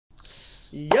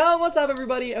Yo, what's up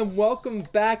everybody, and welcome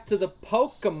back to the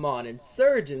Pokemon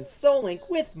Insurgence Soul Link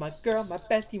with my girl, my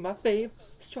bestie, my fave,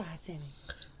 Sammi.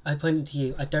 I pointed to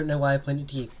you. I don't know why I pointed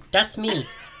to you. That's me.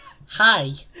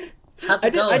 Hi. How's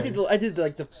it going? I did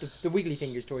like the wiggly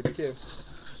fingers towards you too.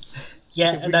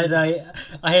 Yeah, and then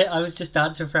I was just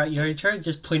dancing throughout your intro and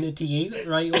just pointed to you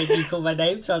right when you called my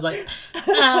name. So I was like,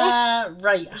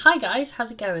 right. Hi guys,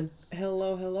 how's it going?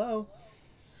 Hello, hello.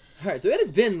 Alright, so it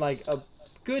has been like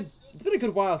it's been a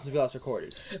good while since we last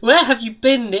recorded. Where have you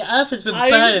been? The earth has been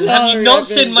burning. Have you not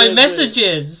seen my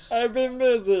messages? I've been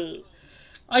busy.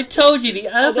 I told you, the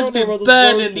earth has been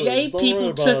burning. The 8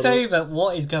 people took over.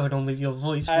 What is going on with your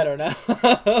voice? I don't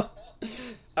know.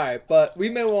 Alright, but we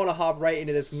may want to hop right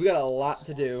into this because we got a lot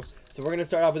to do. So we're going to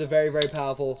start off with a very, very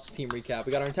powerful team recap.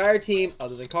 We got our entire team,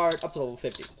 other than Card, up to level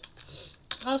 50.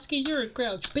 Oscar, you're a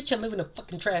grouch. Bitch, I live in a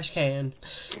fucking trash can.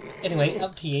 Anyway,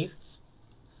 up to you.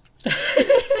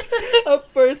 Up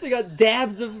first, we got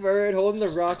Dabs the Bird holding the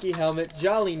Rocky helmet,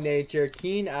 Jolly Nature,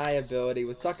 Keen Eye ability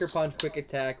with Sucker Punch, Quick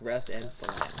Attack, Rest, and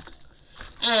Slam.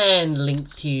 And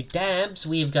linked to Dabs,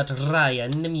 we've got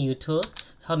Ryan the Mewtwo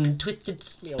holding Twisted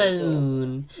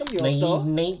Spoon. Naive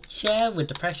Nature with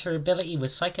the Pressure ability with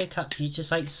Psycho Cut, Future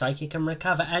Sight, Psychic, and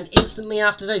Recover. And instantly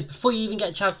after those, before you even get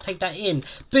a chance to take that in,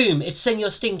 boom, it's Senor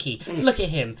Stinky. Look at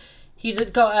him. He's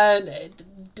got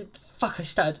fuck, I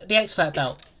started. The Expert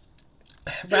Belt.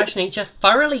 Rash Nature,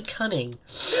 thoroughly cunning.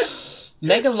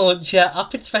 Mega Launcher,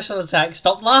 up in special attack,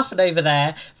 stop laughing over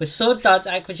there, with Swords Dance,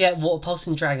 Aqua Jet, Water Pulse,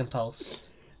 and Dragon Pulse.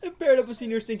 And paired up with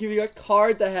Senior Stinky, we got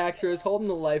Card the Haxorus holding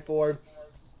the Life Orb.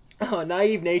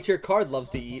 Naive Nature, Card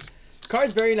loves to eat.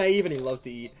 Card's very naive and he loves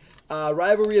to eat.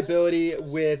 Rivalry ability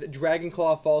with Dragon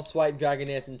Claw, False Swipe, Dragon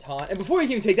Dance, and Taunt. And before you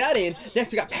can even take that in,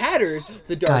 next we got Patters,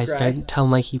 the Dark Guys, don't tell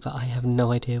Mikey, but I have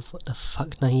no idea what the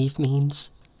fuck naive means.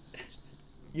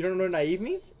 You don't know what naive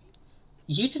means?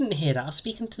 You didn't hear that. I was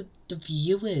speaking to the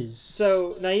viewers.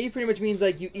 So, naive pretty much means,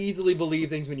 like, you easily believe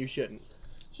things when you shouldn't.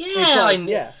 Yeah,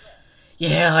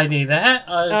 Yeah, I knew that.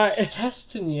 I was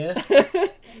testing you.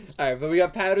 Alright, but we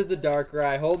got Powder's the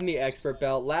Darkrai, holding the Expert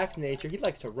Belt, Lax Nature, he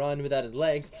likes to run without his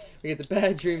legs. We get the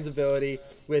Bad Dreams ability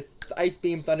with Ice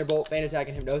Beam, Thunderbolt, Feint Attack,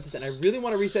 and Hypnosis, and I really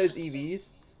want to reset his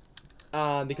EVs,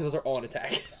 because those are all in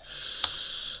attack.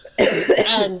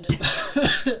 And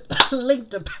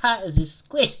linked to Patters is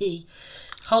Squiddy,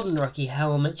 holding the Rocky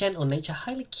helmet, Gentle Nature,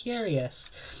 highly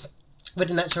curious, with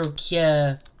a Natural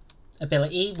Cure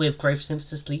ability with Growth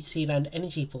Synthesis, Leech Seed, and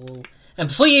Energy Ball. And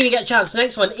before you even get a chance, the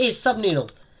next one is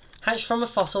Subnoodle. Hatched from a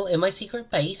fossil in my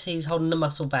secret base, he's holding the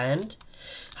Muscle Band.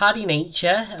 Hardy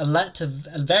Nature,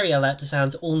 very alert to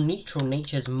sounds, all neutral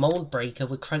nature's Mold Breaker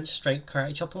with Crunch, Strength,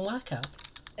 Karate Chop, and Workout.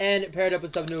 And paired up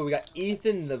with Subnoodle, we got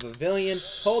Ethan the Pavilion,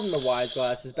 holding the Wise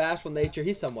Glasses, Bashful Nature,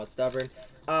 he's somewhat stubborn.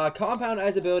 Compound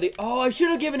Eyes ability, oh, I should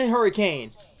have given it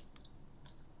Hurricane.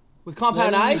 With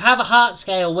Compound Eyes? You have a heart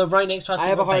scale, we're right next to us. I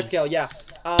have a heart scale, yeah.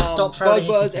 Stop Bug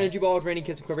Buzz, Energy Ball, Draining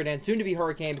Kiss, and Quiver Dance, soon to be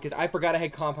Hurricane, because I forgot I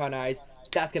had Compound Eyes.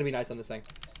 That's going to be nice on this thing.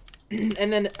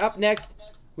 And then up next,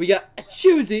 we got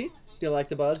Choosy, the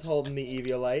Electabuzz, holding the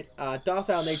Eviolite.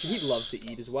 Docile Nature, he loves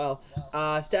to eat as well.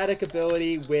 Static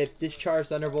ability with Discharge,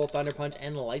 Thunderbolt, Thunder Punch,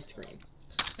 and Light Screen.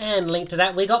 And linked to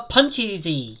that, we got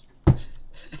Puncheezy.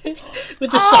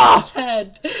 With the soft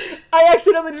head. I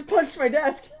accidentally just punched my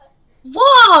desk.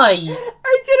 Why?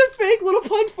 I did a fake little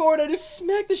punch forward. I just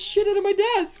smacked the shit out of my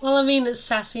desk. Well, I mean, it's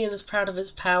sassy and it's proud of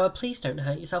its power. Please don't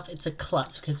hurt yourself. It's a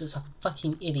klutz because it's a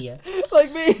fucking idiot.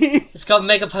 Like me. It's got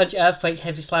Mega Punch, Earthquake,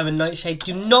 Heavy Slam, and Nightshade.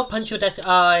 Do not punch your desk. Oh,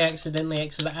 I accidentally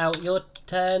exited out. Your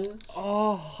turn.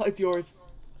 Oh, it's yours.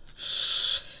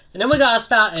 And then we got our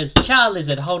starters.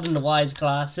 Charizard holding the Wise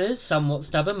Glasses, somewhat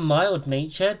stubborn, Mild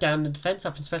Nature, down the defense,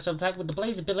 up in special attack with the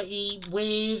Blaze ability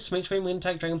with Smoke Screen, Wind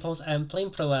Attack, Dragon Pulse, and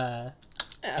Flamethrower.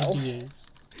 Ow. You.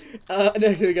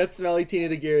 Then we got Smelly Tina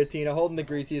the Giratina holding the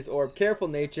Greasiest Orb, Careful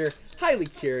Nature, highly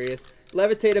curious,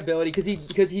 Levitate ability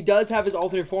because he does have his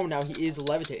alternate form now. He is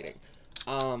levitating.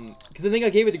 Because I think I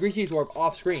gave it the Greasiest Orb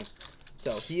off screen.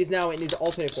 So, he is now in his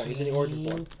alternate form. He's in the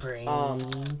origin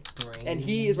form. And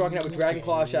he is rocking out with Dragon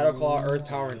Claw, Shadow Claw, Earth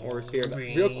Power, and Aura Sphere. But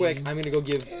real quick, I'm going to go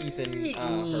give Ethan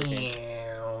Hurricane.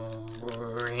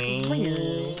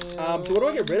 So what do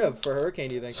I get rid of for Hurricane,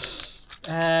 do you think?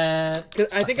 Because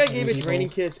I think I gave it Draining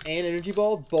Kiss and Energy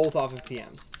Ball, both off of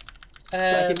TMs. So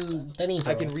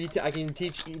I can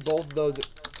teach both of those,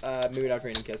 maybe not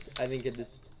Draining Kiss. I think it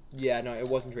just, yeah, no, it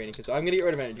wasn't Draining Kiss. So I'm going to get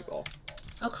rid of Energy Ball.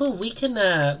 Oh cool, we can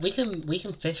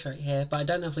fish right here, but I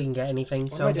don't know if we can get anything,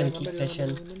 so I'm gonna keep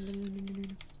fishing.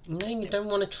 No, you don't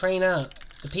want to train up.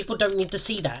 The people don't need to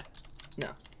see that. No.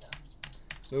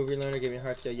 Move your learner, give me a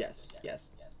heart scale. Yes.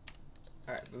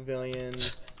 Alright, Pavilion.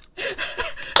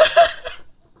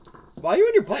 Why are you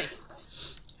on your bike?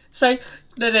 So,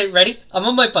 no, ready? I'm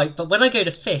on my bike, but when I go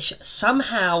to fish,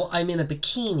 somehow I'm in a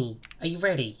bikini. Are you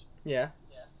ready? Yeah.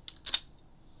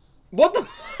 What the?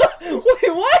 Wait,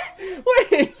 what?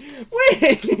 Wait.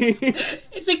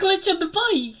 It's a glitch on the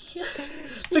bike.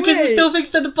 Because it still thinks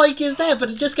that the bike is there, but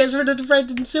it just gets rid of the red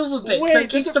and silver bit, so it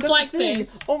keeps the black bit.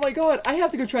 Oh my god, I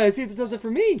have to go try and see if it does it for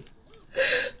me.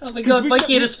 Oh my god,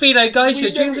 Mikeyyy and a Speedo, guys,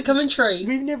 your dreams are coming true.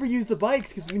 We've never used the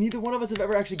bikes because neither one of us have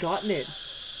ever actually gotten it.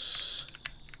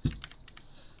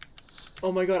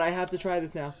 Oh my god, I have to try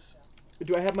this now.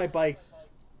 Do I have my bike?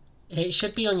 It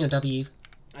should be on your W.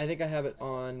 I think I have it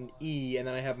on E, and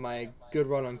then I have my good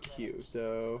run on Q,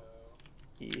 so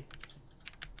E.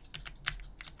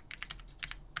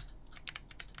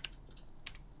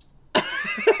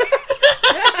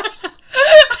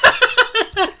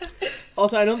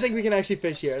 Also, I don't think we can actually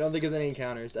fish here. I don't think there's any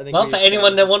encounters. I think well, for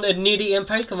anyone that wanted nudity in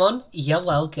Pokemon, you're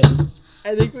welcome.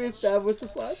 I think we established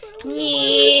this last time.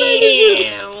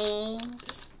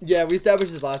 Yeah, we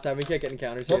established this last time. We can't get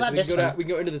encounters here. What about So we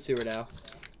can go into the sewer now.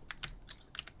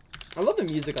 I love the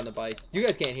music on the bike. You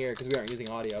guys can't hear it because we aren't using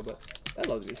audio, but I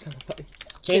love the music on the bike.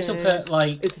 James will put,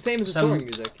 like... It's the same as the soaring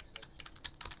music.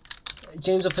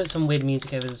 James will put some weird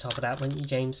music over the top of that, won't you,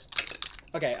 James?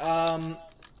 Okay,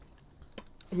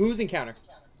 who's encounter?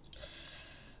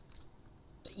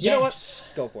 Yes. You know what?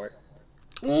 Go for it.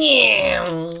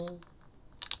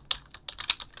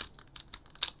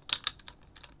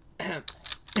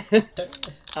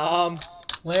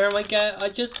 Where am I going?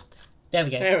 There we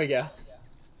go. There we go.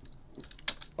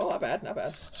 Oh, not bad, not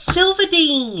bad.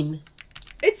 Silverdeen!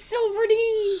 It's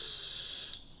Silverdeen!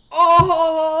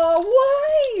 Oh,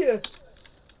 why?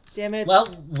 Damn it. Well,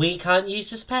 we can't use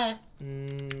this pair.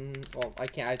 Well, I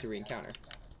can't. I have to re-encounter.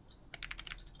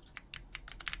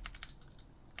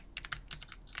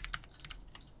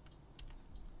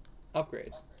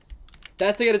 Upgrade.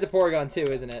 That's to get it to Porygon too,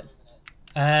 isn't it?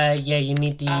 Yeah, you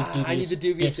need the dubious I need the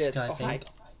dubious disc. I Oh, hi. think.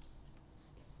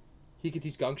 He can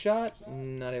teach Gunk Shot.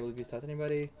 Not able to be taught to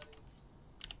anybody.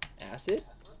 Acid?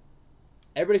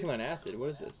 Everybody can learn Acid. What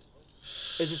is this?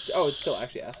 Is this? Oh, it's still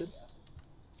actually Acid.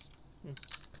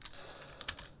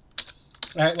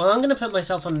 Alright, well, I'm gonna put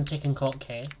myself on the ticking clock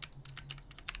here.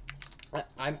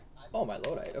 I'm. Oh, my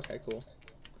Lodite. Okay, cool.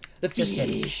 The Just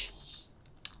kidding. fish.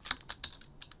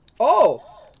 Oh.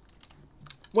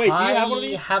 Wait, do you have one of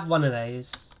these? I have one of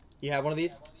those. You have one of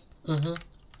these? Mm-hmm.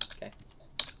 Okay.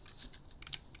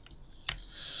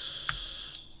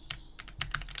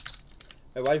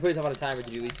 Wait, why do you put yourself on a timer?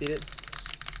 Did you leech seed it?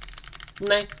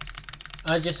 No.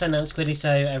 I just sent out Squiddy so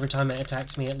every time it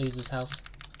attacks me it loses health.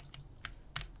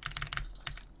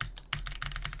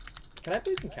 Can I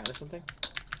please encounter something?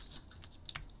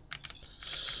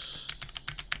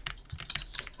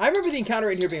 I remember the encounter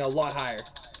in here being a lot higher.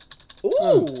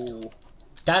 Ooh!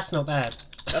 That's not bad.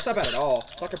 That's not bad at all.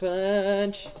 Sucker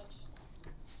Punch!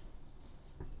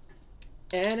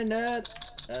 And another...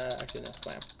 actually no,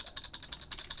 Slam.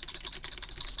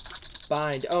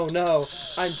 Bind. Oh no!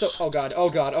 I'm so... Oh god, oh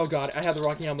god, oh god. I have the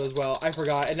Rocky Helmet as well. I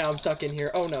forgot, and now I'm stuck in here.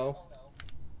 Oh no.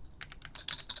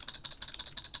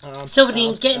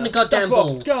 Silverdeen, get in the goddamn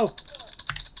ball. Go!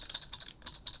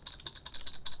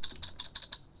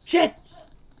 Shit!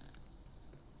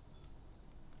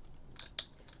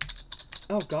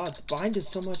 Oh god, the bind does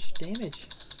so much damage.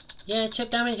 Yeah, chip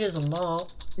damage is a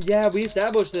lot. Yeah, we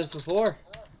established this before.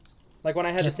 Like when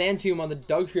I had the Sand Tomb on the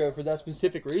Dugtrio for that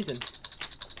specific reason.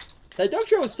 That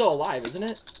Dugtrio is still alive, isn't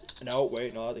it? No,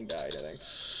 wait, no, that thing died, I think.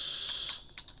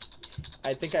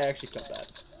 I think I actually killed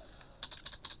that.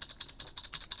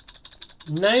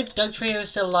 No, Dugtrio is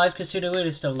still alive because Sudowoodo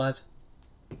is still alive.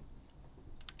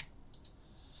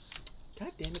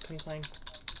 God damn it, Clang.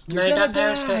 No, that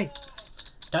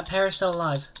pair is still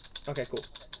alive. Okay, cool.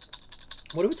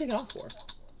 What are we taking off for?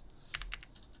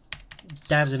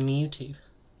 Dab's a Mewtwo.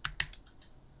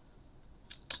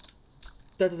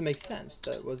 That doesn't make sense.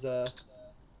 That was,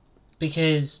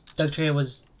 Because Dugtrio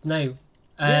was... No.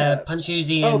 Yeah. Punch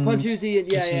Uzi and... Oh, Punch Uzi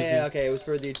and... Yeah, Kiss Uzi. okay. It was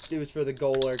for the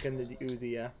Golurk and the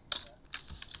Uzi, yeah.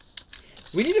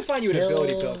 We need to find you an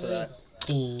ability pill for that.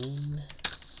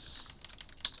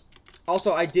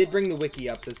 Also, I did bring the wiki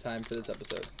up this time for this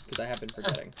episode, because I have been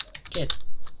forgetting. Oh, good.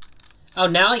 Oh,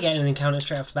 now I get an encounter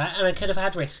straight off the bat, and I could have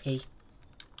had Risky.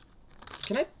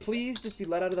 Can I please just be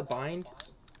let out of the bind?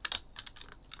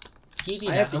 If you do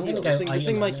I that, have to I'm heal. going to go... This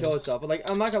thing might kill itself, but like,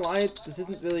 I'm not gonna lie, this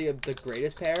isn't really the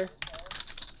greatest pair.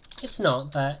 It's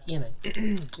not, but, you know.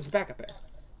 It's a backup pair.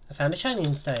 I found a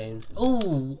Shining Stone.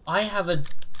 Ooh, I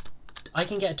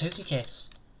can get a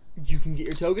Togekiss. You can get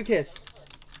your Togekiss.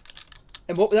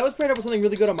 And that was paired up with something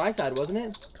really good on my side, wasn't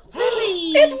it?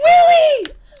 Willy! It's Willy!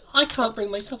 I can't bring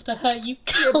myself to hurt you.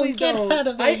 Yeah, please Get don't. out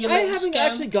of here, you I little haven't scum.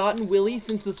 actually gotten Willy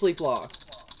since the sleep lock.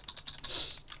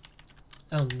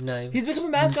 Oh no. He's become a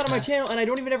mascot on my channel, and I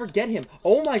don't even ever get him.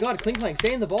 Oh my god, Clink Clank,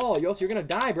 stay in the ball, or else you're gonna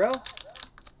die, bro.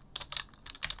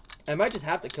 I might just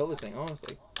have to kill this thing,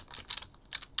 honestly.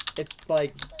 It's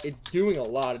like, it's doing a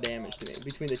lot of damage to me.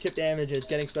 Between the chip damage and it's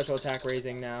getting special attack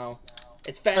raising now.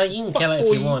 It's fast as fuck, you can kill it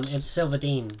if you want. It's Silver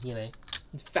Dean, you know.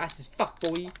 It's fast as fuck,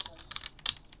 boy.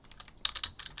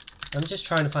 I'm just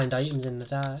trying to find items in the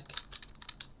dark.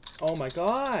 Oh my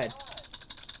god.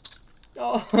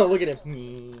 Oh, look at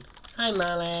him. Hi,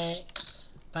 Malex.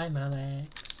 Bye, Malex.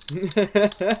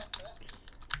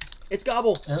 It's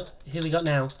Gobble. Oh, who we got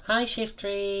now? Hi,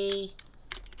 Shiftry.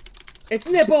 It's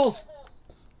Nipples.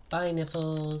 Bye,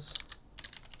 Nipples.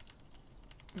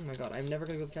 Oh my god, I'm never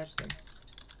gonna be able to catch this thing.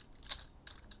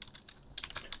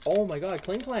 Oh my god,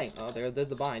 Clink Clank. Oh, there's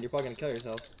the bind. You're probably gonna kill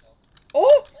yourself.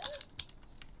 Oh!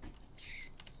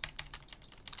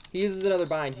 He uses another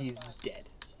bind. He's dead.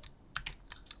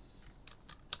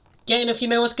 Get in if you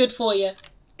know what's good for you.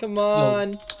 Come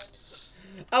on. Yo.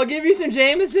 I'll give you some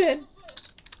Jameson.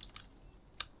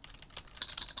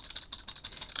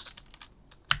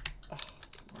 Oh,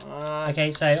 come on.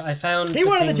 Okay, so I found. He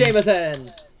wanted the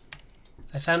Jameson.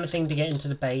 I found a thing to get into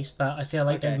the base, but I feel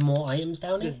like there's more items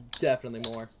down here. There's definitely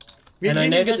more. And I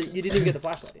noticed you didn't even get the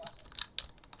flashlight.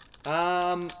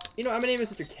 You know, I'm gonna name him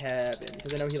Mr. Kevin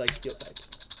because I know he likes steel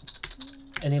types.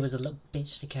 And he was a little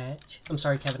bitch to catch. I'm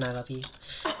sorry, Kevin. I love you.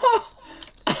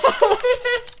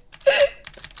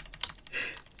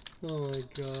 Oh my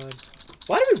god.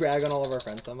 Why do we brag on all of our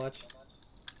friends so much?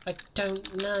 I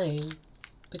don't know.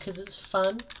 Because it's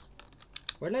fun.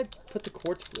 Where did I put the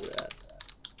quartz fluid at?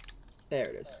 There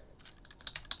it is.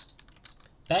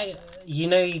 You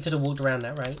know you could have walked around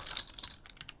that, right?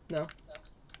 No.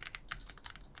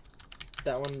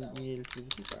 That one you needed to be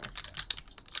too far.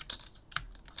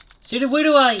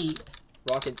 Sudowoodo!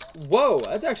 Rocket. Whoa,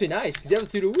 that's actually nice, because you have a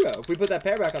Sudowoodo. If we put that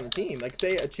pair back on the team, like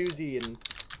say a Choosy and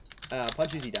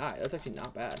Punchoosy die, that's actually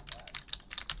not bad.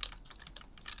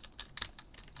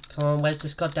 Come on, where's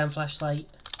this goddamn flashlight?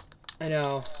 I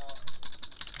know.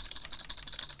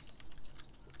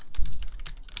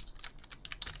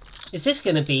 Is this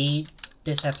gonna be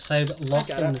this episode lost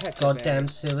in the goddamn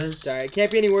sewers? Sorry, it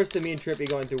can't be any worse than me and Trippy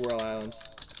going through Whirl Islands.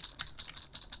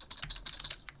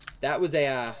 That was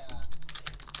a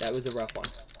rough one.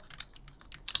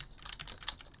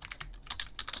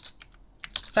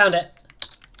 Found it.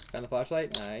 Found the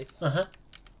flashlight? Nice. Uh-huh.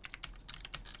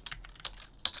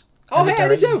 Oh, hey, I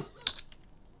did too!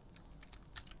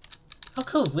 Oh,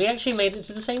 cool. We actually made it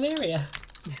to the same area.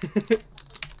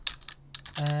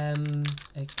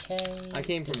 Okay. I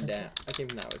came from that way, so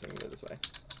I'm gonna go this way.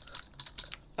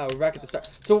 Oh, we're back at the start.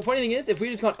 So the funny thing is, if we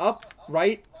just gone up,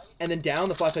 right, and then down,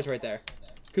 the flashlight's right there.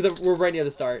 Because we're right near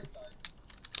the start.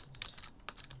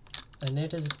 I know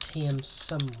there's a TM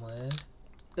somewhere.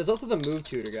 There's also the move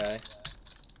tutor guy.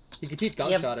 He could teach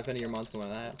gunk shot if any of your mons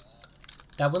want that.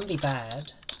 That wouldn't be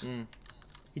bad.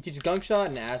 He teaches gunk shot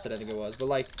and acid, I think it was. But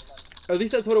like, or at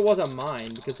least that's what it was on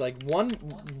mine. Because like one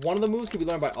of the moves could be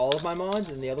learned by all of my mons,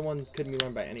 and the other one couldn't be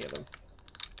learned by any of them.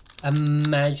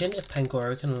 Imagine if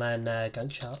Pangoro can learn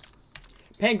gunk shot.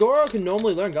 Pangoro can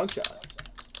normally learn gunk shot,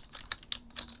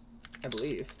 I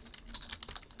believe.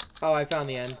 Oh, I found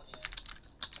the end.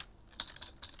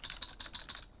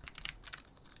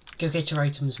 Go get your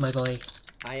items, my boy.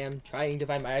 I am trying to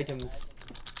find my items.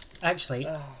 Actually,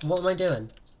 what am I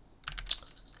doing?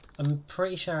 I'm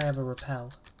pretty sure I have a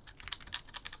repel.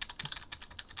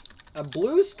 A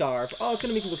blue scarf? Oh, it's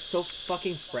gonna make it look so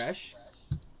fucking fresh.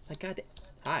 Like, goddamn.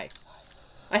 Hi.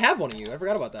 I have one of you. I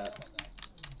forgot about that.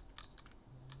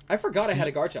 I forgot I had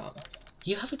a Garchomp.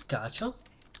 You have a Garchomp?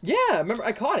 Yeah, remember,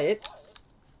 I caught it.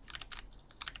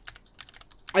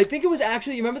 I think it was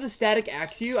actually, you remember the static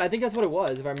Axew? I think that's what it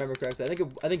was, if I remember correctly. I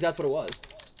think that's what it was.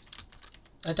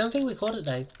 I don't think we caught it,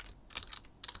 though.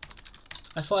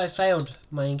 I thought I failed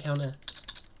my encounter.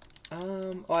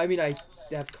 Oh, I mean, I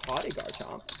have caught a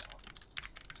Garchomp.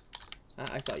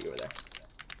 I saw you were there.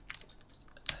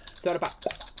 Soda pop.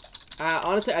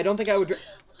 Honestly, I don't think I would drink.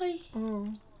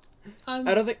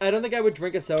 I don't think I would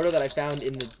drink a soda that I found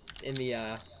in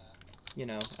the you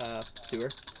know, sewer.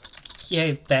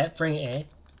 Yeah, bet. Bring it here.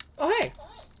 Oh, hey.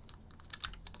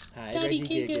 Hi, Daddy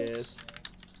Reggie Gigas. Gigas.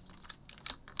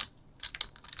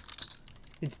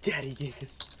 It's Daddy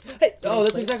Gigas. Hey, oh,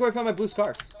 that's exactly where I found my blue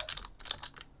scarf.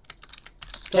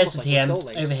 There's the TM,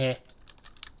 over here.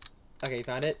 Okay, you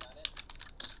found it?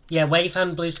 Yeah, where you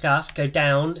found the blue scarf, go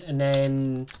down, and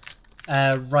then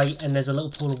right, and there's a little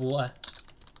pool of water.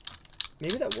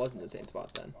 Maybe that wasn't the same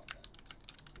spot then.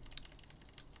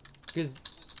 Because,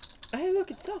 hey,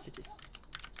 look, it's sausages.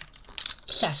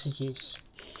 Sausages.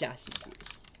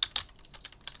 Sausages.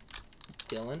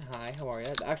 Dylan, hi, how are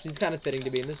you? Actually, it's kind of fitting to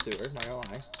be in the sewer, not gonna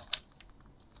lie.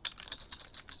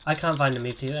 I can't find a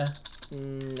move to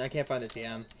it. I can't find the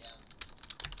TM.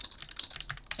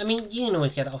 I mean, you can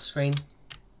always get it off screen.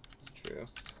 It's true.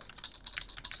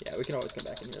 Yeah, we can always come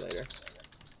back in here later.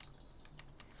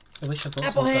 I wish I bought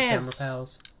Apple some ham! goddamn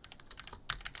repels.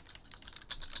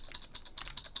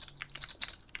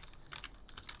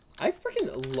 I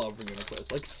freaking love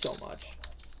Reuniclus, like, so much.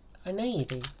 I know you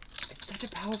do. It's such a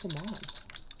powerful mod.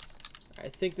 I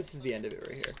think this is the end of it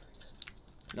right here.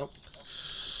 Nope.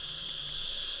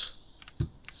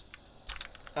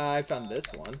 I found this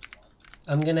one.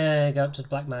 I'm gonna go up to the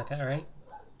black market, alright?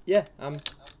 Yeah,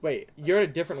 wait, you're at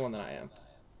a different one than I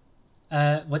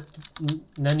am. What?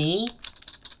 Nani?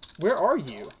 Where are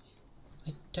you?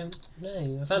 I don't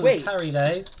know. I found Wait. a carry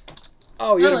though.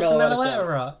 Oh, you're it's a Mellow Mellowetta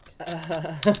rock.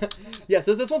 Yeah,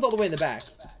 so this one's all the way in the back.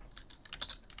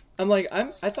 I'm like,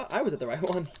 I thought I was at the right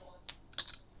one.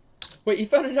 Wait, you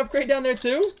found an upgrade down there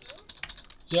too?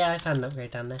 Yeah, I found an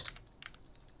upgrade down there.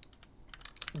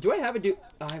 Do I have a oh,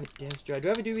 I have a disc drive. Do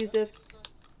I have a dubious disc?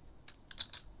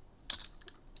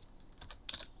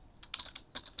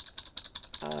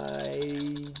 I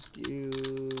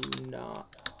do not.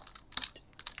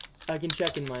 I can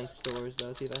check in my stores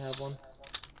though, see if I have one.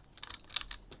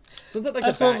 Someone's at like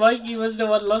I the thought back. Mikeyyy was the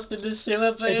one lost in the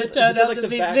sewer, but It's it turned out like to the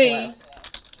be back me. left.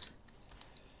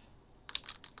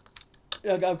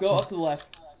 I'll go up to the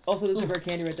left. Also, there's a rare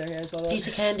candy right there. Yeah, I saw that. Piece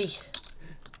of candy.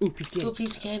 Ooh, piece of candy. Ooh,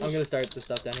 piece of candy. I'm gonna start the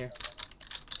stuff down here.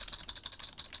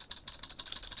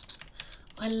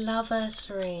 I love her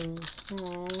string.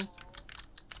 Aww.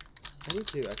 I do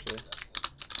too, actually.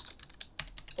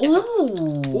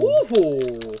 Ooh.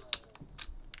 Ooh.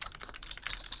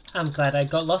 I'm glad I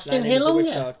got lost My in name here is the Witch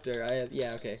longer. Doctor. I have,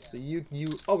 yeah, okay. So you.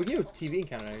 Oh, we can do a TV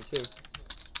encounter on here too.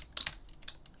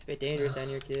 It's a bit dangerous on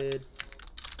your kid.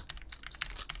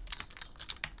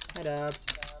 Hi, Dobbs.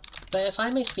 But if I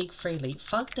may speak freely,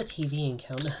 fuck the TV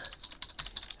encounter.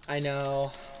 I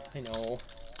know. I know.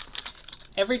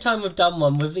 Every time we've done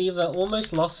one, we've either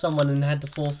almost lost someone and had to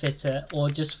forfeit it, or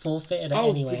just forfeited it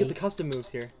anyway. We get the custom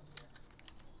moves here.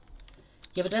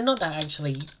 Yeah, but they're not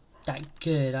actually that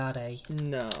good, are they?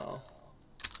 No.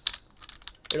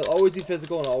 It'll always be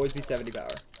physical and always be 70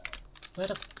 power. Where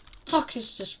the fuck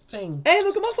is this thing? Hey,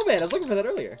 look at Muscle Man! I was looking for that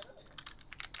earlier.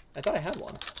 I thought I had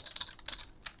one.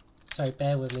 Sorry,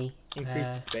 bear with me. Increase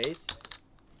the space.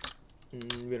 We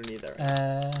don't need that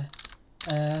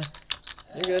right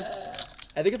You're good.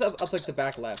 I think it's up like the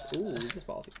back left. Ooh, this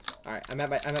policy. Alright, I'm at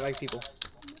my people.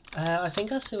 I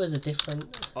think our sewer's a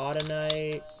different...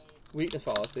 Autonite. Weakness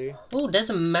policy. Oh, there's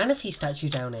a Manaphy statue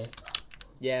down here.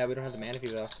 Yeah, we don't have the Manaphy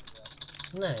though.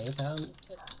 No, but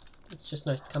it's just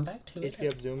nice to come back to it.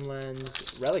 HP up zoom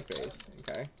lens. Relic base.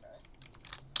 Okay.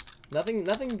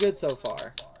 Nothing good so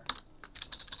far.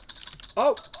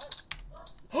 Oh!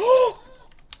 Oh!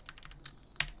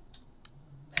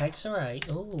 Hexerite.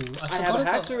 Ooh, I have a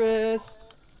Haxorus.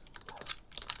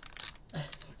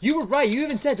 You were right. You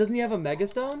even said, doesn't he have a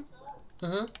Megastone?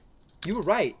 Mm-hmm. You were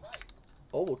right.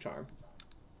 Oval Charm.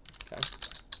 Okay.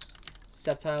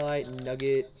 Septilite,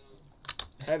 Nugget.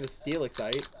 I have a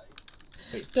Steelixite.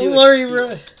 Wait, Don't worry,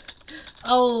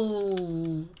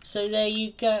 oh, so there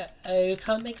you go. Oh,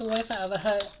 can't make a wife out of a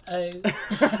hoe. Oh.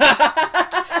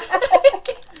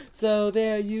 So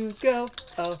there you go.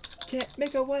 Oh, can't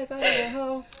make a wife out of a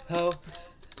hoe. Ho.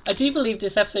 I do believe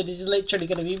this episode is literally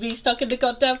going to be me stuck in the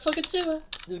goddamn fucking sewer.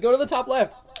 Just go to the top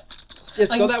left. Yes,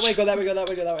 go that way, go that way, go that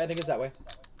way, go that way. I think it's that way.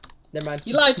 Never mind.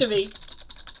 You lied to me.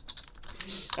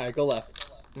 Alright, go left.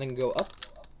 And then go up.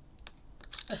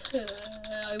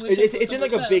 I wish It's in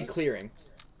like a big clearing.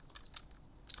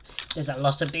 There's a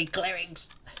lot of big clearings.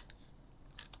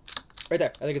 Right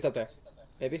there. I think it's up there.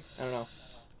 Maybe? I don't know.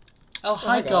 Oh,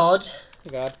 hi, my God. Hey,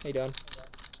 God. How you doing?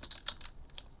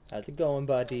 How's it going,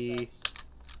 buddy?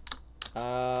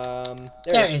 There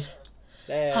it is.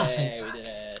 Hey, Oh, thank we did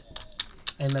it.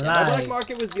 I'm Yeah, alive. my black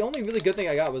market was the only really good thing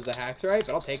I got was the hacks, right?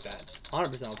 But I'll take that.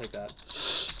 100% I'll take that.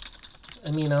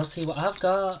 I mean, I'll see what I've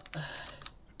got.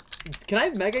 Can I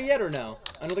have Mega yet or no?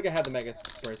 I don't think I have the Mega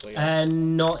bracelet yet.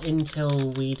 Not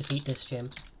until we defeat this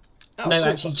gym. Oh, No,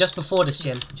 cool. actually, just before this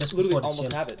gym. Just Literally before this almost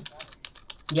gym. have it.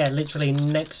 Yeah, literally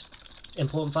next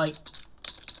important fight.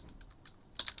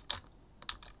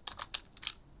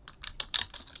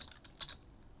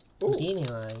 Ooh.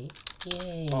 Anyway,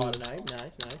 yay. Autonite.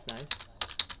 Nice.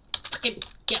 Fucking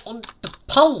get on the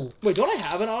pole! Wait, don't I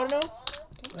have an Autono?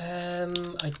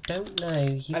 I don't know.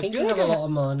 You think you like have a lot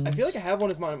of mons? I feel like I have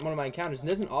one of my encounters, and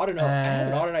there's an Autonote. I have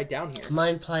an Autonote down here.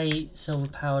 Mind plate, silver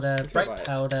powder, bright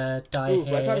powder, dye hair.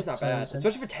 Bright powder's not bad,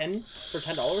 especially for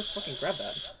 $10. Fucking grab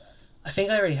that. I think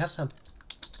I already have some.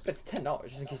 But it's $10,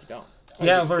 just in case you don't.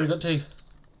 Yeah, I've already got 2.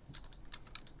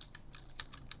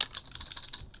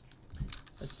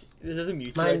 Let's see. There's a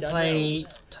Mewtwo Mind plate,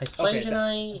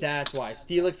 Typhlosionite. Okay, that's why.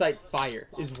 Steelixite Fire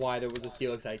is why there was a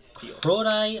Steelixite Steel.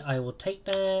 Crawdite, I will take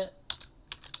that.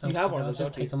 You have one of those, I'll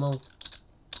just take them all.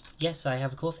 Yes, I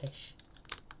have a Corphish.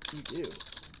 You do.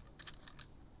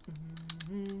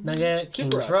 Nugget,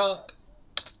 King's Rock.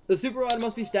 The Super Rod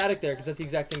must be static there, because that's the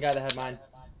exact same guy that had mine.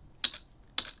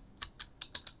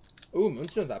 Ooh,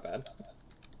 Moonstone's not bad.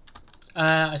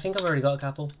 I think I've already got a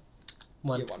couple.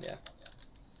 One. You get one, yeah.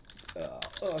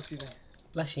 Oh, excuse me.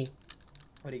 Leshy.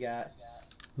 What do you got?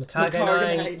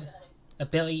 Mikeyyy.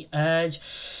 Ability Urge.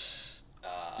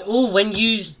 Oh, when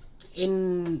used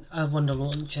in a Wonder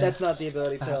Launcher. That's not the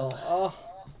ability pill. Oh.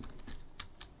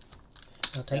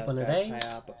 I'll take one of those.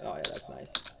 Oh, yeah, that's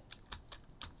nice.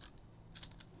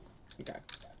 Okay.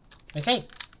 Okay.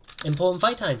 Important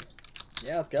fight time.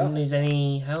 Yeah, let's go. Didn't lose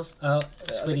any health. Oh,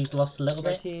 Squiddy's lost a little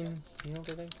bit. My team healed,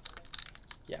 I think.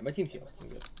 Yeah, my team's healed. I'm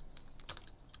good.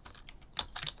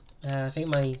 I think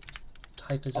my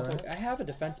hypers are out. I have a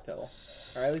defense pill.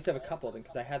 Or I at least have a couple of them,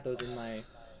 because I had those in my...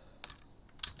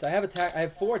 So I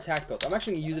have 4 attack pills. I'm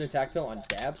actually going to use an attack pill on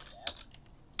Dabs.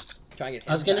 Try and get him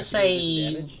I was going to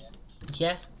say... damage.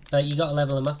 Yeah, but you got to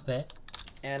level him up a bit.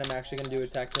 And I'm actually going to do an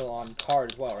attack pill on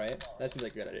Card as well, right? That seems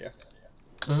like a good idea.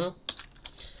 Mm-hmm.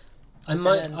 I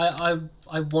might...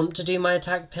 I want to do my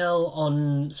attack pill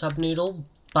on Subnoodle,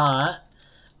 but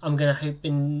I'm going to hope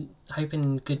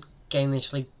in good game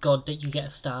initially, God, that you get a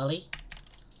Starly.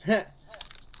 Yeah.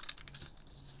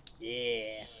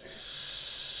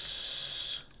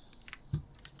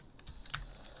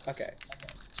 Okay.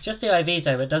 It's just the IV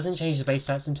though, it doesn't change the base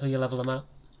stats until you level them up.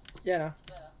 Yeah, no.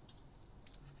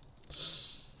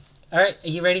 Alright, are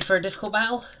you ready for a difficult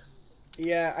battle?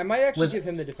 Yeah, I might actually give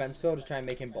him the defense pill to try and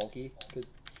make him bulky,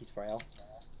 because he's frail.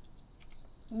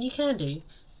 You can do.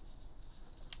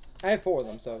 I have 4 of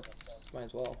them, so might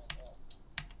as well.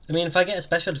 I mean, if I get a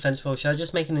special defense pill, should I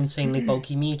just make an insanely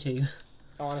bulky Mewtwo?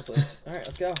 Honestly. Alright,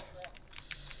 let's go.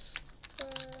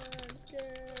 I'm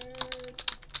scared.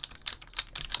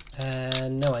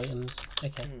 No items.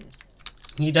 Okay.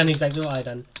 You done exactly what I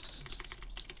done.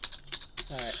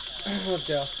 Alright, let's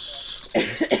go.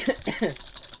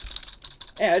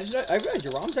 Hey, I realized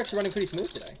your ROM's actually running pretty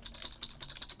smooth today.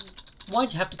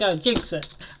 Why'd you have to go and jinx it?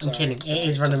 I'm kidding, it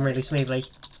is running really smoothly.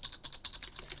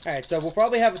 Alright, so we'll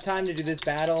probably have time to do this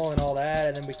battle and all that,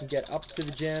 and then we can get up to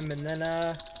the gym, and then,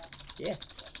 yeah.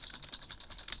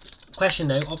 Question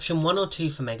though, option 1 or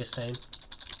 2 for Megastone?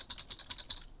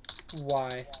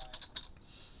 Why?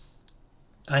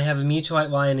 I have a Mewtwo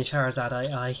Y and a Charizard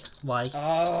I. Why?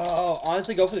 Oh,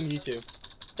 honestly, go for the Mewtwo.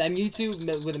 That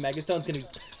Mewtwo with a Megastone's gonna be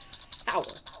power.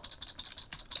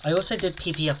 I also did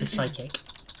PP up his Psychic.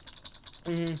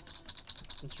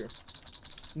 That's true.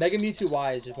 Mega Mewtwo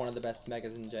Y is just one of the best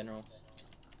Megas in general.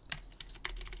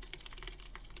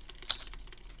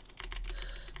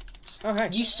 Oh, hi.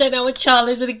 You sent out a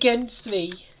Charizard against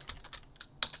me!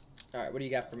 Alright, what do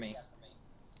you got for me?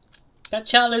 That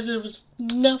Charizard was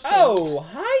nothing! Oh,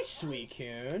 hi,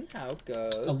 Suicune. How it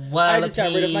goes. I just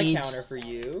got rid of my counter for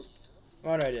you.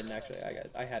 Oh, no, I didn't, actually.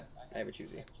 I have a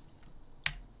choosy.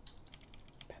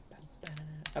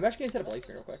 I'm actually gonna set a Blaze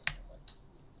real quick.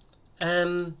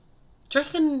 Do you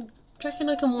reckon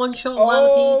I can one-shot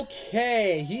Wallaby?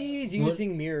 Okay, he's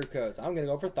using Mirror Codes. I'm gonna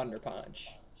go for Thunder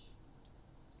Punch.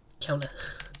 Counter.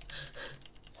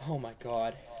 Oh my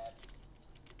god.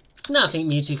 No, I think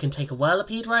Mewtwo can take a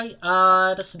Whirlipede, right?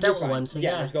 That's the Delta one, so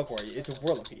yeah. Yeah, just go for it. It's a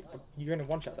Whirlipede. You're gonna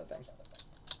one-shot that thing.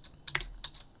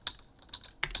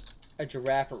 A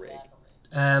Girafarig.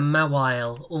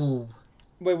 Mawile. Ooh.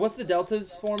 Wait, what's the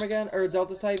Delta's form again? Or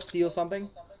Delta's type? Steel something?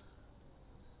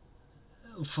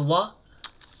 For what?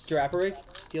 Girafarig?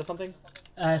 Steel something?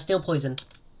 Steel Poison.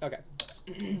 Okay.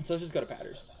 So let's just go to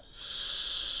Patters.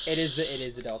 It is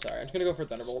the Delta. Alright, I'm just gonna go for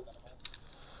Thunderbolt.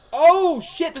 Oh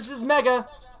shit, this is Mega!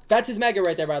 That's his Mega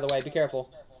right there, by the way. Be careful.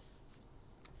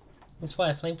 That's why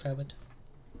I flamethrowered.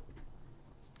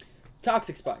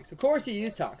 Toxic Spikes. Of course he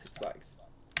used Toxic Spikes.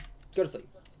 Go to sleep.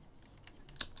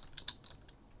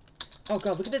 Oh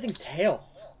god, look at that thing's tail.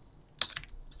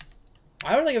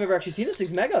 I don't think I've ever actually seen this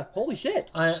thing's Mega. Holy shit.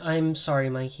 I'm sorry,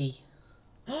 Mikeyyy.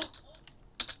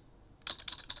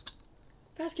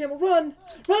 Fast Camel, run!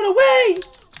 Run away!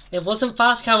 It wasn't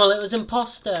Fast Camel, it was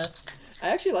Imposter. I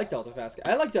actually like Delta Fast.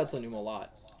 I like Delta Numo a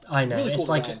lot. I know, really it's cool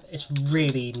like, design. it's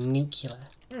really nuclear.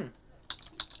 Mm.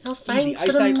 Oh, thanks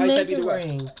Easy. for the Ice type mega either way.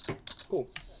 ring. Cool.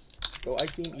 Go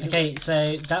ice beam. Either Okay, way.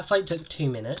 so that fight took 2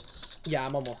 minutes. Yeah,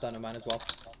 I'm almost done on mine as well.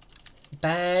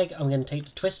 Bag, I'm going to take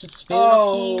the twisted spoon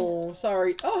off you. Oh,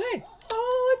 sorry. Oh, hey.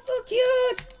 Oh, it's so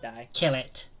cute. Die. Kill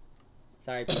it.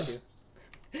 Sorry, Pichu.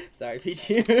 Sorry,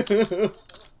 Pichu.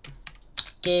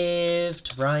 Give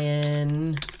to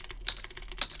Ryan.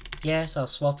 Yes, I'll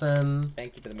swap him.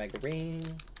 Thank you for the mega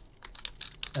ring.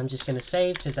 I'm just going to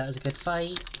save because that was a good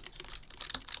fight.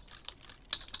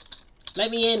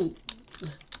 Let me in.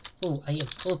 Oh, I am.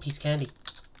 Oh, a piece of candy.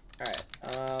 Alright,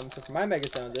 so for my mega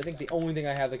stones, I think the only thing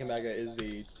I have that can mega is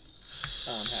the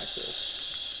hack tool.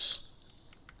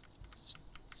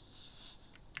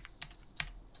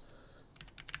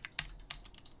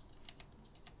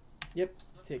 Yep,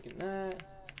 taking that.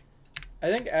 I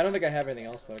don't think I have anything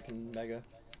else that I can mega.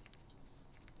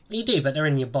 You do, but they're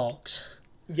in your box.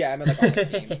 Yeah, I meant like on the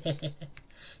team.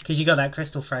 Because you got that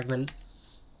crystal fragment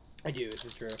I do, this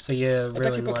is true. for your Let's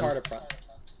actually ruin put one. card up front.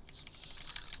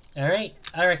 Alright,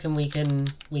 I reckon we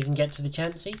can get to the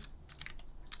Chansey.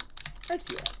 I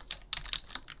see that.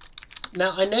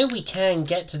 Now, I know we can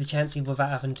get to the Chansey without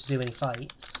having to do any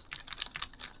fights.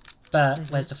 But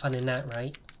where's the fun in that,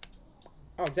 right?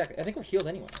 Oh, exactly. I think we're healed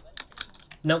anyway.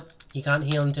 Nope, you can't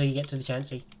heal until you get to the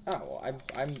Chansey. Oh, well,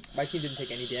 my team didn't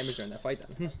take any damage during that fight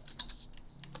then.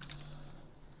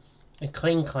 A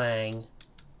Kling Clang.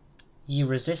 You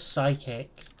resist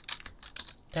Psychic.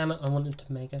 Damn it, I wanted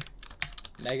to mega.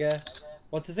 Mega?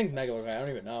 What's this thing's mega look like? I don't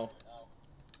even know.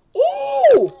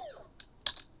 Ooh!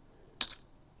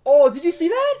 Oh, did you see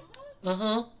that?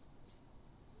 Uh-huh.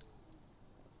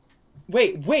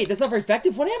 Wait, that's not very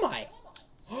effective. What am I?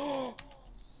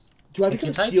 Do I become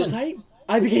a your steel type type?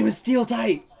 I became a steel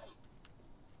type.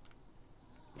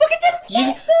 Look at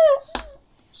this!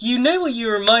 You know what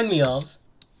you remind me of?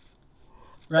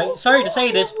 Right, sorry to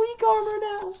say this. I have weak armor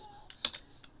now.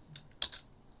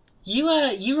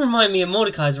 You remind me of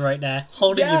Mordekaiser right there,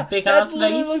 holding your big that ass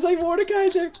literally mace. looks like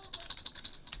Mordekaiser.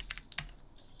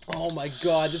 Oh my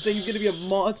god, this thing is gonna be a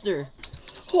monster.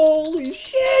 Holy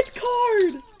shit,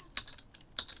 card!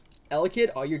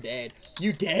 Elekid, oh, you're dead.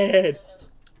 You dead.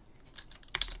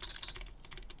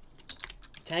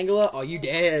 Tangela, oh, you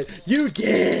dead. You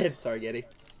dead. Sorry, Getty.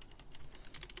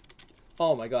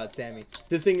 Oh my god, Sammy.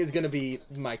 This thing is gonna be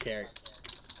my carry.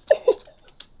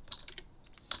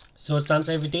 Swords Dance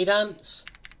over D-Dance?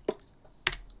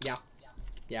 Yeah.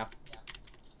 Yeah.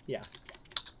 Yeah.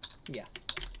 Yeah.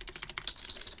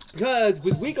 Because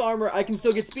with weak armor, I can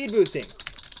still get speed boosting.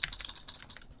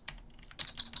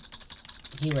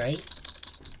 You right.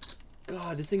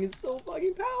 God, this thing is so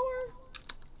fucking power.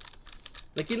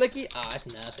 Licky. Ah, that's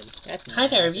nothing. That's nothing. Hi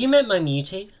there, have you met my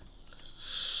Mewtwo?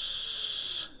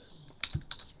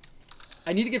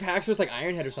 I need to give Haxorus like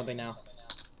Iron Head or something now.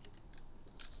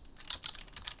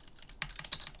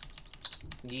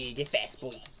 Yeah, get fast,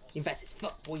 boy. Get fast as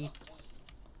fuck, boy.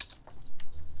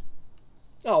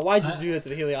 Oh, why'd you do that to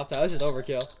the Helioptile? That's just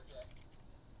overkill.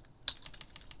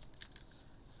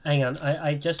 Hang on,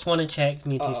 I just want to check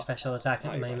Mewtwo's Uh-oh. special attack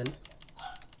at the you're fine. moment.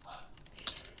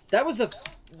 That was the...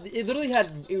 It literally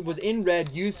had... It was in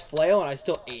red, used Flail, and I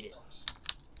still ate it.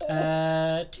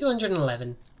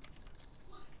 211.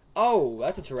 Oh,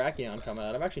 that's a Terrakion coming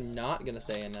out. I'm actually not going to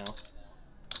stay in now.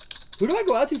 Who do I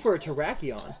go out to for a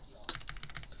Terrakion?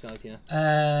 Smelly Tina.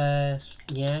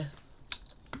 Yeah.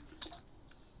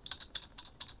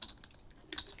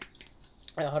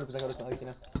 I 100% go to Smelly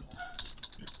Tina.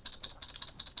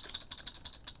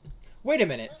 Wait a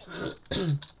minute.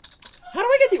 How do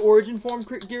I get the origin form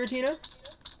Giratina?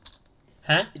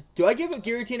 Huh? Do I give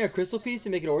Giratina a crystal piece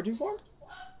to make it origin form?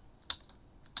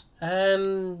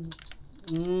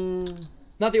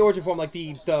 Not the origin form, like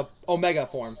the Omega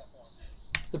form.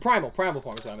 The primal form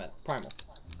is what I meant. Primal.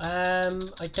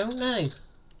 I don't know.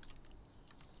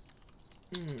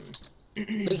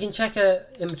 We can check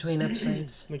it in between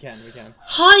episodes. We can.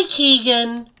 Hi,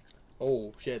 Keegan!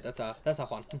 Oh shit, that's not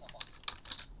fun.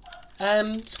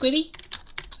 Squiddy?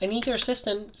 I need your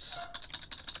assistance.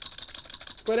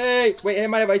 Squiddy! Wait, it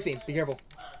might have Ice Beam. Be careful.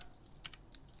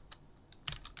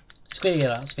 Squiddy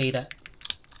will outspeed it.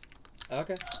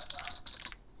 Okay.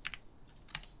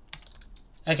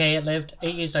 Okay, it lived.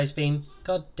 It used Ice Beam.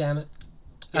 God damn it.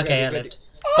 You're Okay, ready, it lived.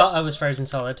 But I was frozen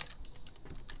solid.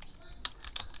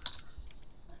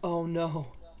 Oh no.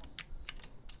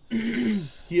 Do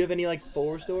you have any like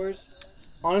full restores?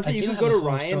 Honestly, you could go to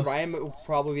Ryan. Ryan will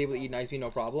probably be able to eat an Ice Beam,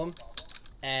 no problem.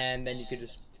 And then you could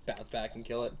just bounce back and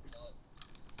kill it.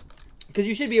 Because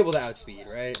you should be able to outspeed,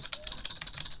 right?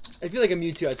 I feel like a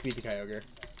Mewtwo outspeeds a Kyogre.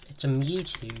 It's a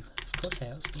Mewtwo, of course I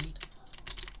outspeed.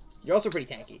 You're also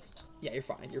pretty tanky. Yeah, you're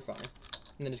fine. You're fine.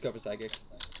 And then just go for psychic.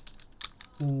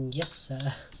 Yes,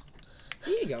 sir.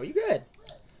 There you go. You good.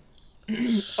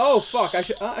 Oh, fuck. I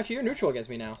should... actually, you're neutral against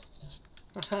me now.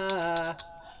 Haha.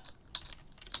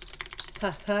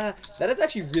 Haha. That is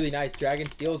actually really nice. Dragon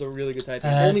Steel is a really good type.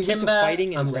 Only weak to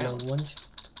fighting and ground.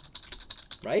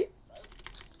 Right?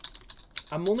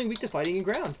 I'm only weak to fighting and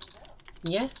ground.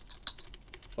 Yeah.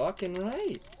 Fucking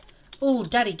right. Oh,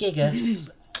 Daddy Gigas.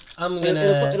 I'm gonna...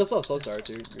 It'll still have slow start,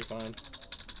 too. You're fine.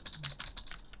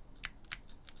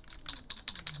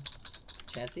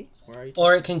 Chansey? Where are you?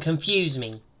 Or it can confuse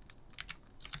me.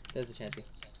 There's a Chansey.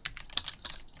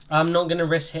 I'm not gonna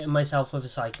risk hitting myself with a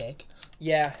psychic.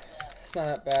 Yeah. It's not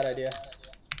a bad idea.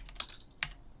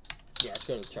 Yeah, let's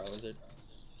go to the Charizard.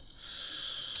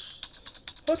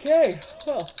 Okay.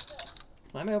 Well.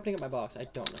 Why am I opening up my box? I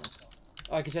don't know.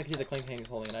 Oh, I can check to see the Clink Hang is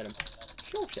holding an item.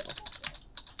 Sure, shell.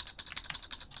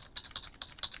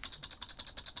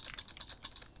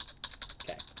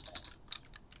 Okay.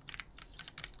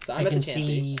 So I'm at the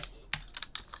Chansey.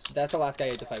 That's the last guy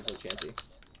you have to fight with Chansey.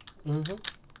 Mm-hmm. And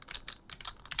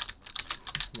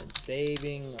then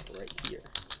saving right here.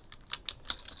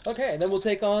 Okay, and then we'll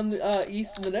take on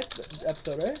East in the next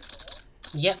episode, right?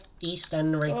 Yep, East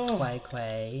and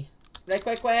Quay.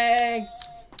 Quay.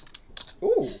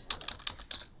 Ooh.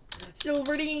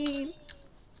 Silverdine.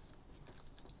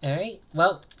 Alright,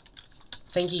 well,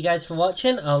 thank you guys for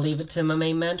watching. I'll leave it to my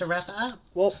main man to wrap it up.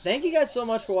 Well, thank you guys so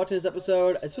much for watching this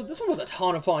episode. This one was a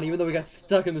ton of fun, even though we got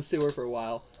stuck in the sewer for a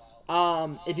while.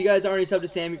 If you guys already subbed to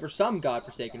Sammi for some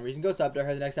godforsaken reason, go sub to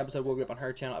her. The next episode will be up on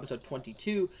her channel, episode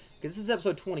 22. Because this is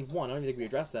episode 21. I don't even think we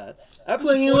addressed that.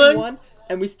 Episode 21,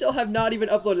 and we still have not even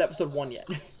uploaded episode 1 yet.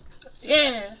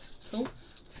 Yeah.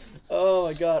 Oh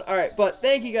my god. Alright, but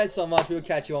thank you guys so much. We will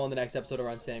catch you all in the next episode over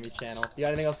on Sammy's channel. You got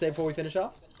anything else to say before we finish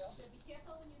off?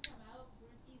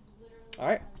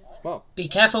 Alright. Well. Be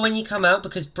careful when you come out,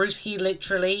 because Brewski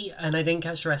literally, and I didn't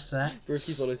catch the rest of that.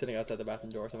 Brewski's literally sitting outside the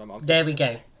bathroom door, so my mom's... There we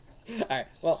go. Alright,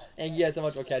 well, thank you guys so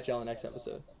much. We'll catch you all in the next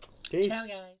episode. Peace. Ciao,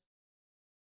 guys.